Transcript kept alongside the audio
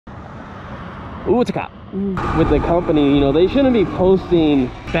with the company. You know, they shouldn't be posting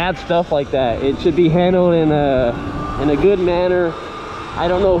bad stuff like that. It should be handled in a good manner. I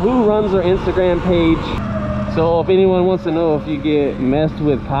don't know who runs their Instagram page, so if anyone wants to know if you get messed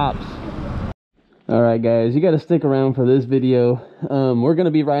with cops. All right, guys, you got to stick around for this video. We're going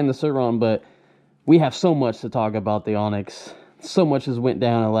to be riding the Sur-Ron, but we have so much to talk about the Onyx. So much has went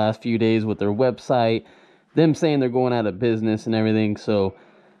down in the last few days with their website, them saying they're going out of business and everything. So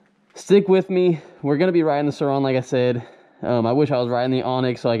stick with me. We're going to be riding the Sur-Ron, like I said. I wish I was riding the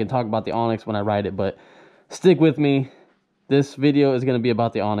Onyx so I can talk about the Onyx when I ride it, but stick with me. This video is going to be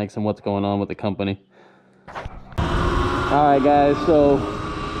about the Onyx and what's going on with the company. Alright, guys, so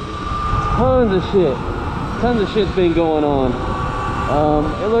tons of shit's been going on.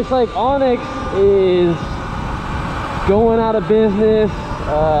 It looks like Onyx is going out of business.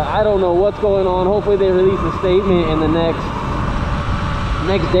 I don't know what's going on. Hopefully they release a statement in the next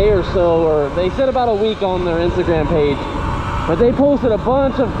day or so, or they said about a week on their Instagram page. But they posted a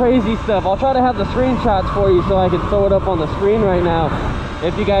bunch of crazy stuff. I'll try to have the screenshots for you so I can throw it up on the screen right now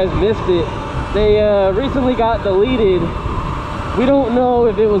if you guys missed it. They recently got deleted. We don't know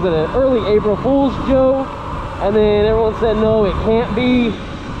if it was an early April Fool's joke, and then everyone said no, it can't be.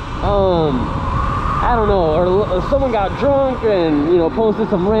 I don't know, or someone got drunk and, you know, posted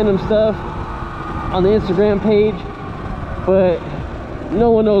some random stuff on the Instagram page, but no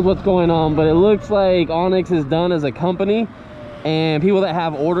one knows what's going on. But it looks like Onyx is done as a company, and people that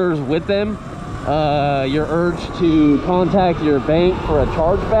have orders with them, you're urged to contact your bank for a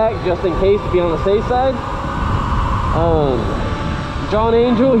chargeback just in case, to be on the safe side. John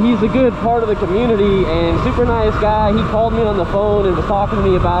Angel, he's a good part of the community and super nice guy. He called me on the phone and was talking to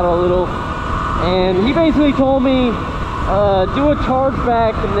me about it a little, and he basically told me do a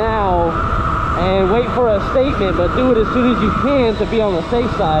chargeback now and wait for a statement, but do it as soon as you can to be on the safe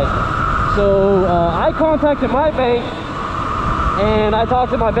side. So I contacted my bank and I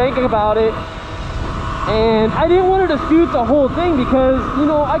talked to my bank about it, and I didn't want to dispute the whole thing because, you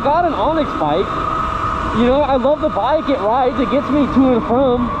know, I got an Onyx bike. You know, I love the bike, it rides, it gets me to and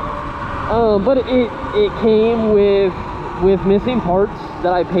from, but it came with missing parts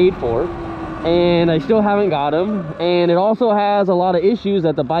that I paid for, and I still haven't got them. And it also has a lot of issues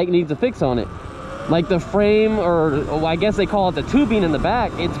that the bike needs a fix on it, like the frame, or I guess they call it the tubing in the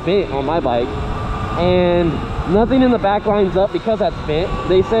back. It's bent on my bike, and nothing in the back lines up because that's bent.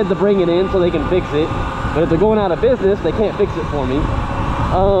 They said to bring it in so they can fix it, but if they're going out of business, they can't fix it for me.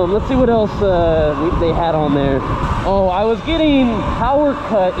 Let's see what else they had on there. Oh, I was getting power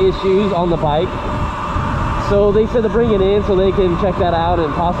cut issues on the bike, so they said to bring it in so they can check that out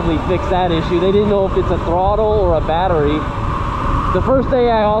and possibly fix that issue. They didn't know if it's a throttle or a battery. The first day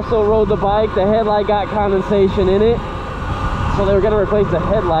I also rode the bike, the headlight got condensation in it, so they were going to replace the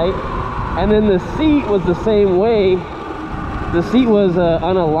headlight. And then the seat was the same way. The seat was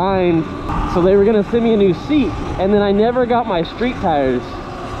unaligned, so they were going to send me a new seat. And then I never got my street tires.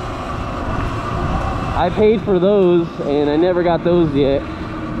 I paid for those and I never got those yet.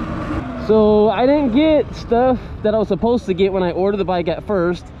 So I didn't get stuff that I was supposed to get when I ordered the bike at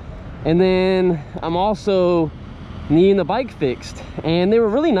first. And then I'm also needing the bike fixed. And they were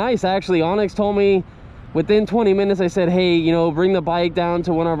really nice, actually. Onyx told me within 20 minutes, I said, hey, you know, bring the bike down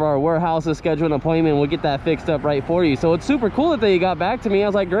to one of our warehouses, schedule an appointment, we'll get that fixed up right for you. So it's super cool that they got back to me. I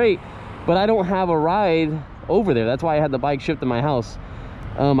was like, great, but I don't have a ride over there. That's why I had the bike shipped to my house.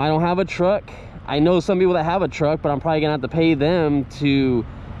 I don't have a truck. I know some people that have a truck, but I'm probably gonna have to pay them to,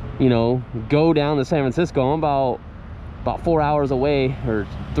 you know, go down to San Francisco. I'm about 4 hours away, or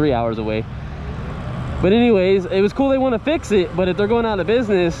 3 hours away. But anyways, it was cool they want to fix it, but if they're going out of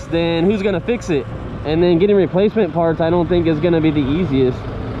business, then who's gonna fix it? And then getting replacement parts, I don't think is gonna be the easiest.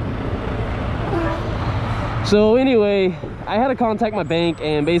 So anyway, I had to contact my bank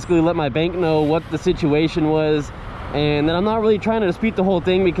and basically let my bank know what the situation was, and that I'm not really trying to dispute the whole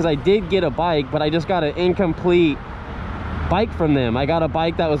thing because I did get a bike, but I just got an incomplete bike from them. I got a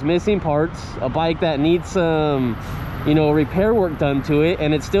bike that was missing parts, a bike that needs some, you know, repair work done to it,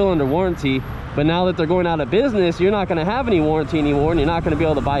 and it's still under warranty. But now that they're going out of business, you're not going to have any warranty anymore, and you're not going to be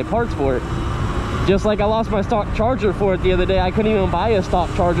able to buy parts for it. Just like I lost my stock charger for it the other day. I couldn't even buy a stock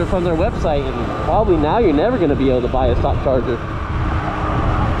charger from their website, and probably now you're never going to be able to buy a stock charger.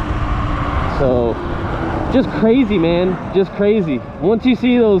 So just crazy, man, just crazy. Once you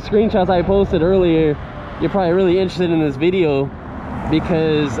see those screenshots I posted earlier, you're probably really interested in this video,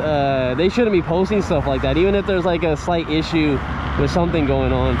 because they shouldn't be posting stuff like that. Even if there's like a slight issue with something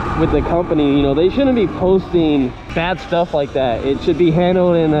going on with the company, you know, they shouldn't be posting bad stuff like that. It should be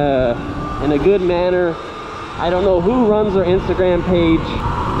handled in a good manner. I don't know who runs their Instagram page,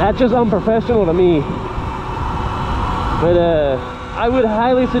 That's just unprofessional to me. But I would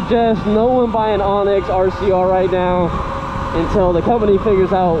highly suggest no one buy an Onyx RCR right now until the company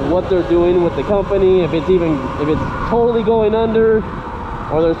figures out what they're doing with the company, if it's totally going under,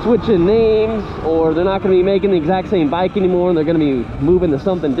 or they're switching names, or they're not going to be making the exact same bike anymore and they're going to be moving to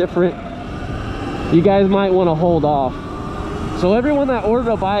something different. You guys might want to hold off. So everyone that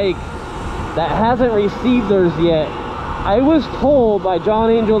ordered a bike that hasn't received theirs yet, I was told by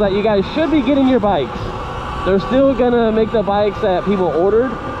John Angel that you guys should be getting your bikes. They're still gonna make the bikes that people ordered,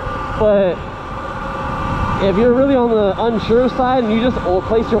 but if you're really on the unsure side and you just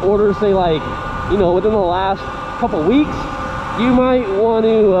place your order, say like, you know, within the last couple weeks, you might want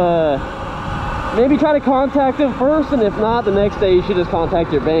to maybe try to contact them first, and if not, the next day you should just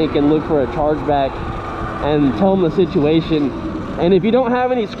contact your bank and look for a chargeback and tell them the situation. And if you don't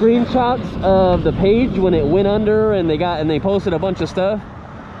have any screenshots of the page when it went under and they posted a bunch of stuff,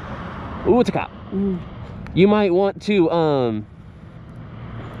 ooh, it's a cop. You might want to come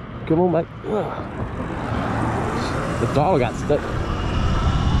on back. The dog got stuck.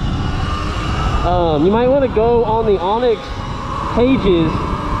 You might want to go on the Onyx pages,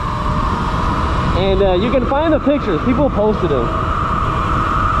 and you can find the pictures. People posted them.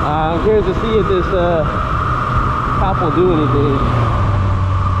 I'm curious to see if this cop will do anything.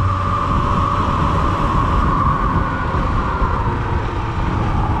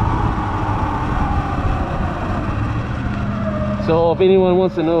 So if anyone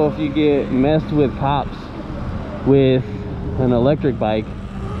wants to know if you get messed with cops with an electric bike,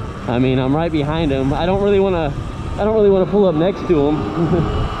 I mean, I'm right behind him. I don't really want to pull up next to him.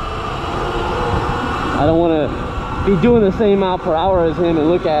 I don't want to be doing the same mile per hour as him and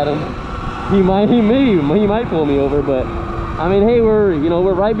look at him. He might pull me over, but I mean, hey,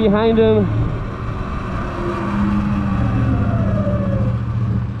 we're right behind him.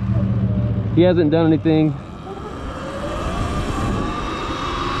 He hasn't done anything.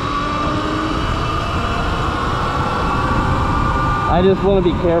 I just want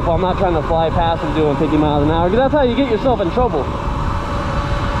to be careful. I'm not trying to fly past him doing 50 miles an hour, because that's how you get yourself in trouble.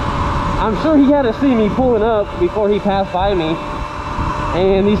 I'm sure he had to see me pulling up before he passed by me.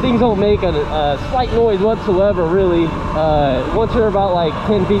 And these things don't make a slight noise whatsoever, really. Once you're about like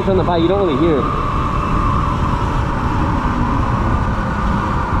 10 feet from the bike, you don't really hear it.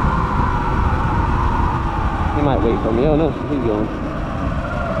 He might wait for me. Oh no, he's going.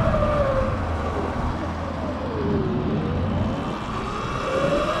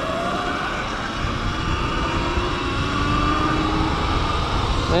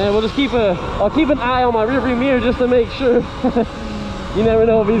 And we'll just I'll keep an eye on my rearview mirror just to make sure. You never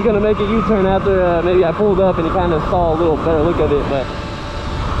know if he's gonna make a U-turn after maybe I pulled up and he kind of saw a little better look of it. But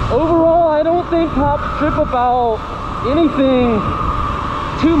overall, I don't think cops trip about anything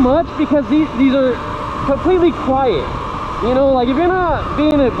too much, because these are completely quiet. You know, like if you're not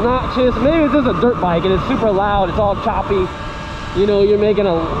being obnoxious, maybe it's just a dirt bike and it's super loud, it's all choppy. You know, you're making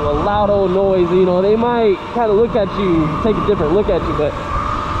a loud old noise. You know, they might kind of look at you, take a different look at you, but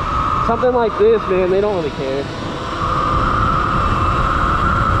something like this, man, they don't really care.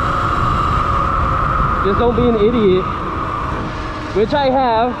 Just don't be an idiot, which I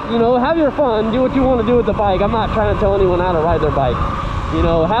have. You know, have your fun, do what you want to do with the bike. I'm not trying to tell anyone how to ride their bike. You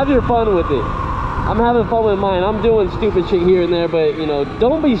know, have your fun with it. I'm having fun with mine. I'm doing stupid shit here and there, but you know,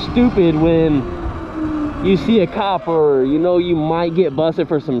 don't be stupid when you see a cop, or you know, you might get busted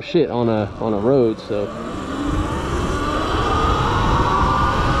for some shit on a road. So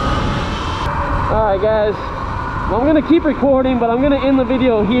all right, guys, I'm gonna keep recording, but I'm gonna end the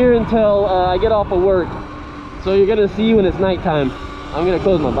video here until I get off of work. So you're gonna see when it's nighttime. I'm gonna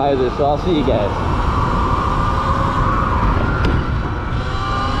close my visor, so I'll see you guys.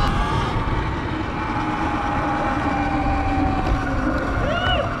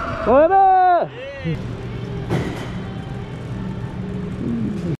 What up?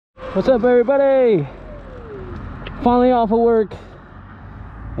 What's up, everybody? Finally off of work.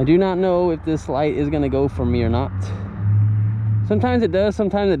 I do not know if this light is gonna go for me or not. Sometimes it does,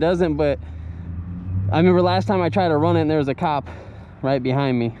 sometimes it doesn't, but I remember last time I tried to run it and there was a cop right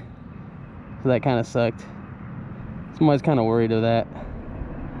behind me. So that kind of sucked. So I'm always kind of worried of that.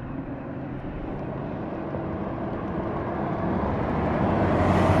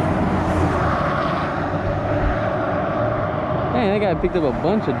 Dang, that guy picked up a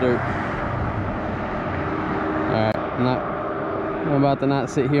bunch of dirt. Alright, I'm about to not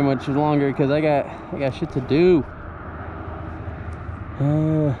sit here much longer because I got shit to do.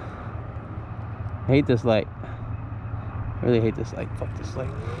 I hate this light. I really hate this light. Fuck this light.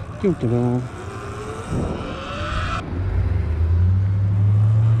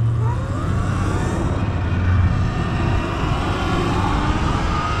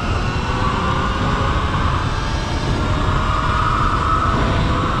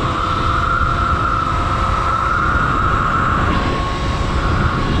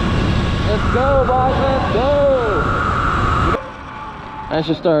 go, boys, let's go. I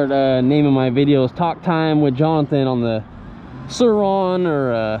should start naming my videos Talk Time with Jonathan on the Sur-Ron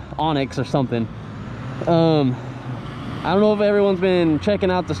or Onyx or something. I don't know if everyone's been checking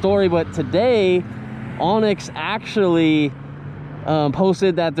out the story, but today Onyx actually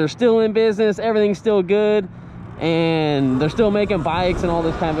posted that they're still in business, everything's still good, and they're still making bikes and all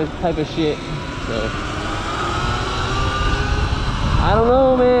this type of shit. So I don't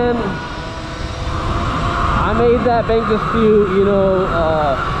know, man. I made that bank dispute, you know.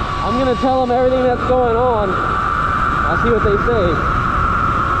 I'm gonna tell them everything that's going on. I'll see what they say.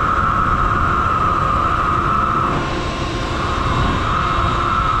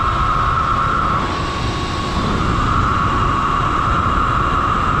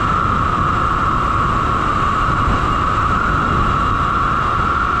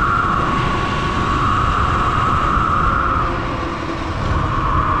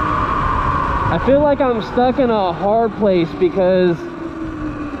 I feel like I'm stuck in a hard place because,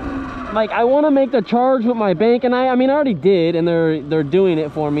 like, I want to make the charge with my bank, and I mean I already did, and they're doing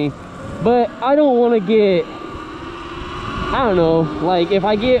it for me, but I don't want to get, I don't know, like if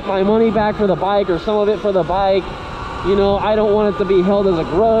I get my money back for the bike or some of it for the bike, you know, I don't want it to be held as a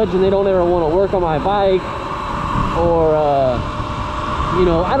grudge and they don't ever want to work on my bike, or you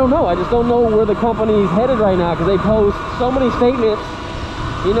know, I don't know. I just don't know where the company's headed right now because they post so many statements.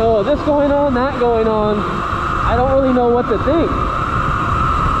 You know, this going on, that going on. I don't really know what to think.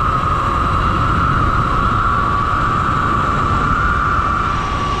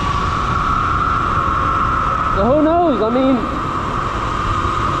 So who knows? I mean,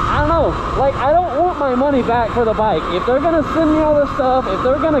 I don't know. Like, I don't want my money back for the bike. If they're gonna send me all this stuff, if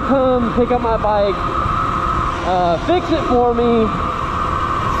they're gonna come pick up my bike, fix it for me,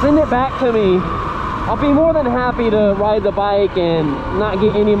 send it back to me, I'll be more than happy to ride the bike and not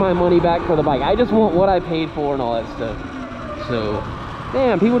get any of my money back for the bike. I just want what I paid for and all that stuff. So,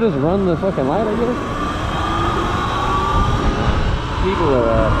 damn, people just run the fucking light, I guess. People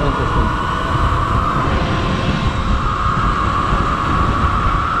are interesting.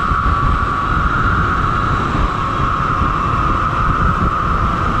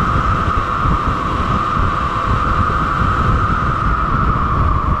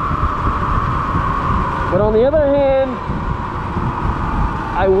 But on the other hand,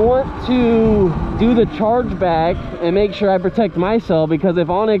 I want to do the charge back and make sure I protect myself, because if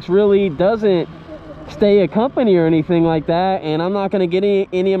Onyx really doesn't stay a company or anything like that, and I'm not going to get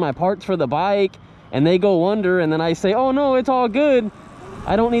any of my parts for the bike, and they go under, and then I say, oh no, it's all good,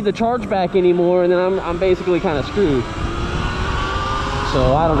 I don't need the charge back anymore, and then I'm basically kind of screwed.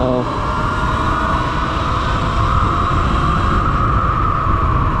 So I don't know.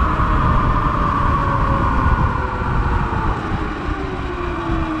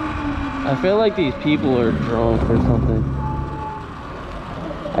 I feel like these people are drunk or something.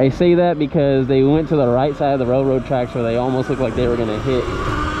 I say that because they went to the right side of the railroad tracks where they almost looked like they were gonna hit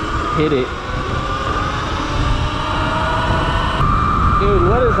it. Dude,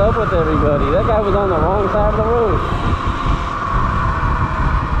 what is up with everybody? That guy was on the wrong side of the road.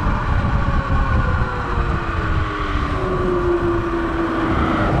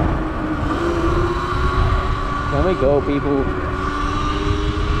 Can we go, people?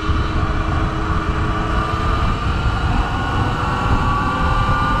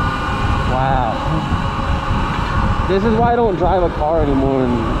 Wow. This is why I don't drive a car anymore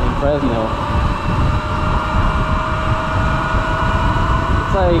in Fresno.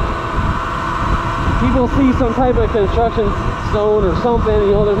 It's like people see some type of construction zone or something,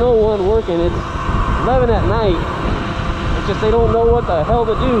 you know, there's no one working. It's 11 at night. It's just they don't know what the hell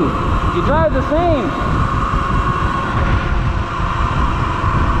to do. You drive the same.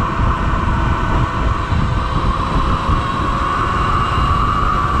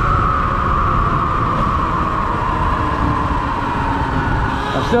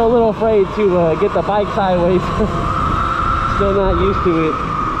 Still a little afraid to get the bike sideways. Still not used to it.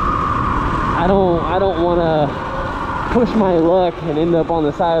 I don't want to push my luck and end up on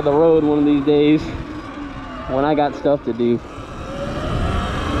the side of the road one of these days when I got stuff to do.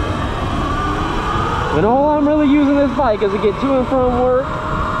 And all I'm really using this bike is to get to and from work,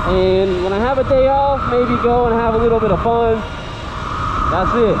 and when I have a day off, maybe go and have a little bit of fun.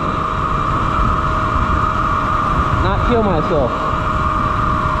 That's it. Not kill myself.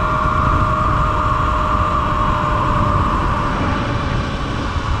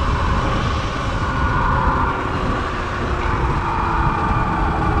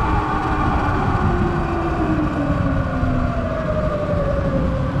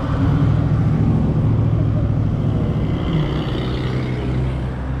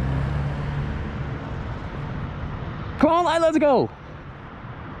 Come on, light, let's go.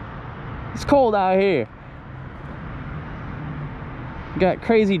 It's cold out here. Got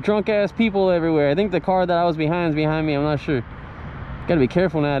crazy drunk ass people everywhere. I think the car that I was behind is behind me. I'm not sure. Gotta be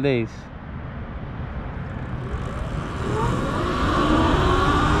careful nowadays.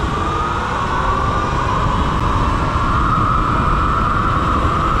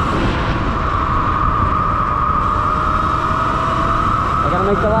 I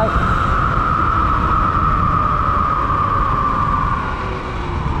gotta make the light.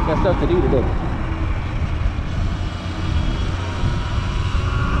 Got stuff to do today.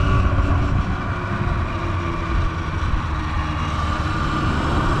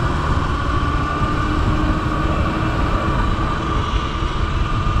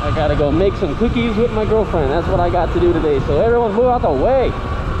 I gotta go make some cookies with my girlfriend. That's what I got to do today. So everyone move out the way.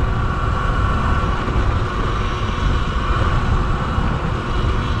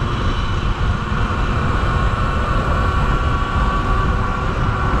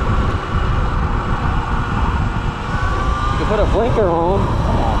 Put a blinker on.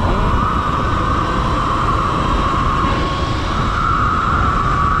 Come on, man.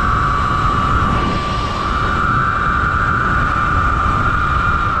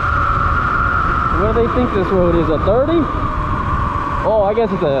 Where do they think this road is? A 30? Oh, I guess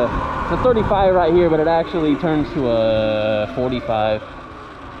it's a 35 right here, but it actually turns to a 45.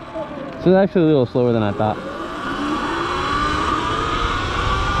 So it's actually a little slower than I thought.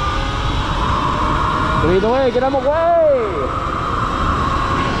 So either way, get them away!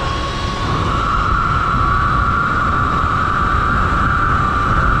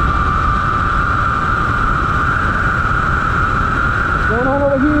 What's going on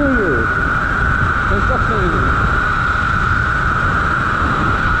over here? Construction.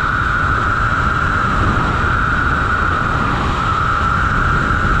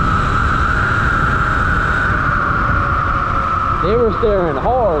 They were staring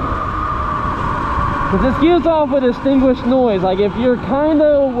hard. Because this gives off a distinguished noise. Like if you're kind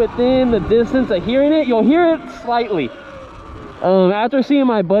of within the distance of hearing it, you'll hear it slightly. After seeing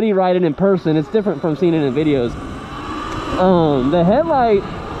my buddy ride it in person, it's different from seeing it in videos. The headlight,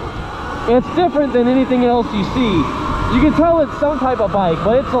 it's different than anything else you see. You can tell it's some type of bike,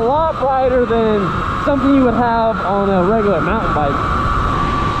 but it's a lot brighter than something you would have on a regular mountain bike.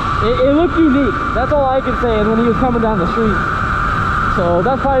 It looked unique. That's all I can say is when he was coming down the street. So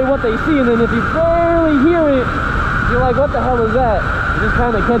that's probably what they see, and then if you barely hear it, you're like, what the hell is that? It just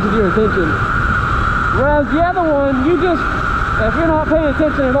kind of catches your attention. Whereas the other one, you just, if you're not paying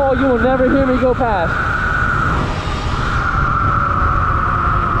attention at all, you will never hear me go past.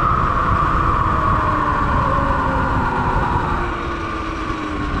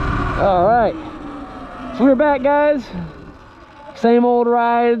 All right, so we're back, guys. Same old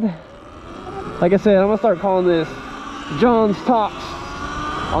ride. Like I said, I'm gonna start calling this John's Talks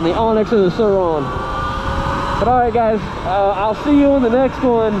on the Onyx RCR. But all right, guys, I'll see you in the next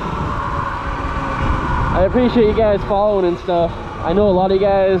one. I appreciate you guys following and stuff. I know a lot of you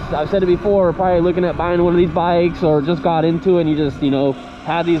guys, I've said it before, are probably looking at buying one of these bikes or just got into it and you just, you know,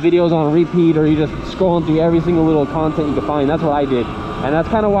 have these videos on repeat, or you just scrolling through every single little content you can find. That's what I did, and that's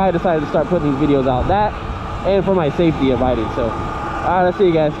kind of why I decided to start putting these videos out. That and for my safety of riding. So all right, I'll see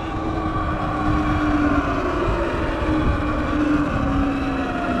you guys.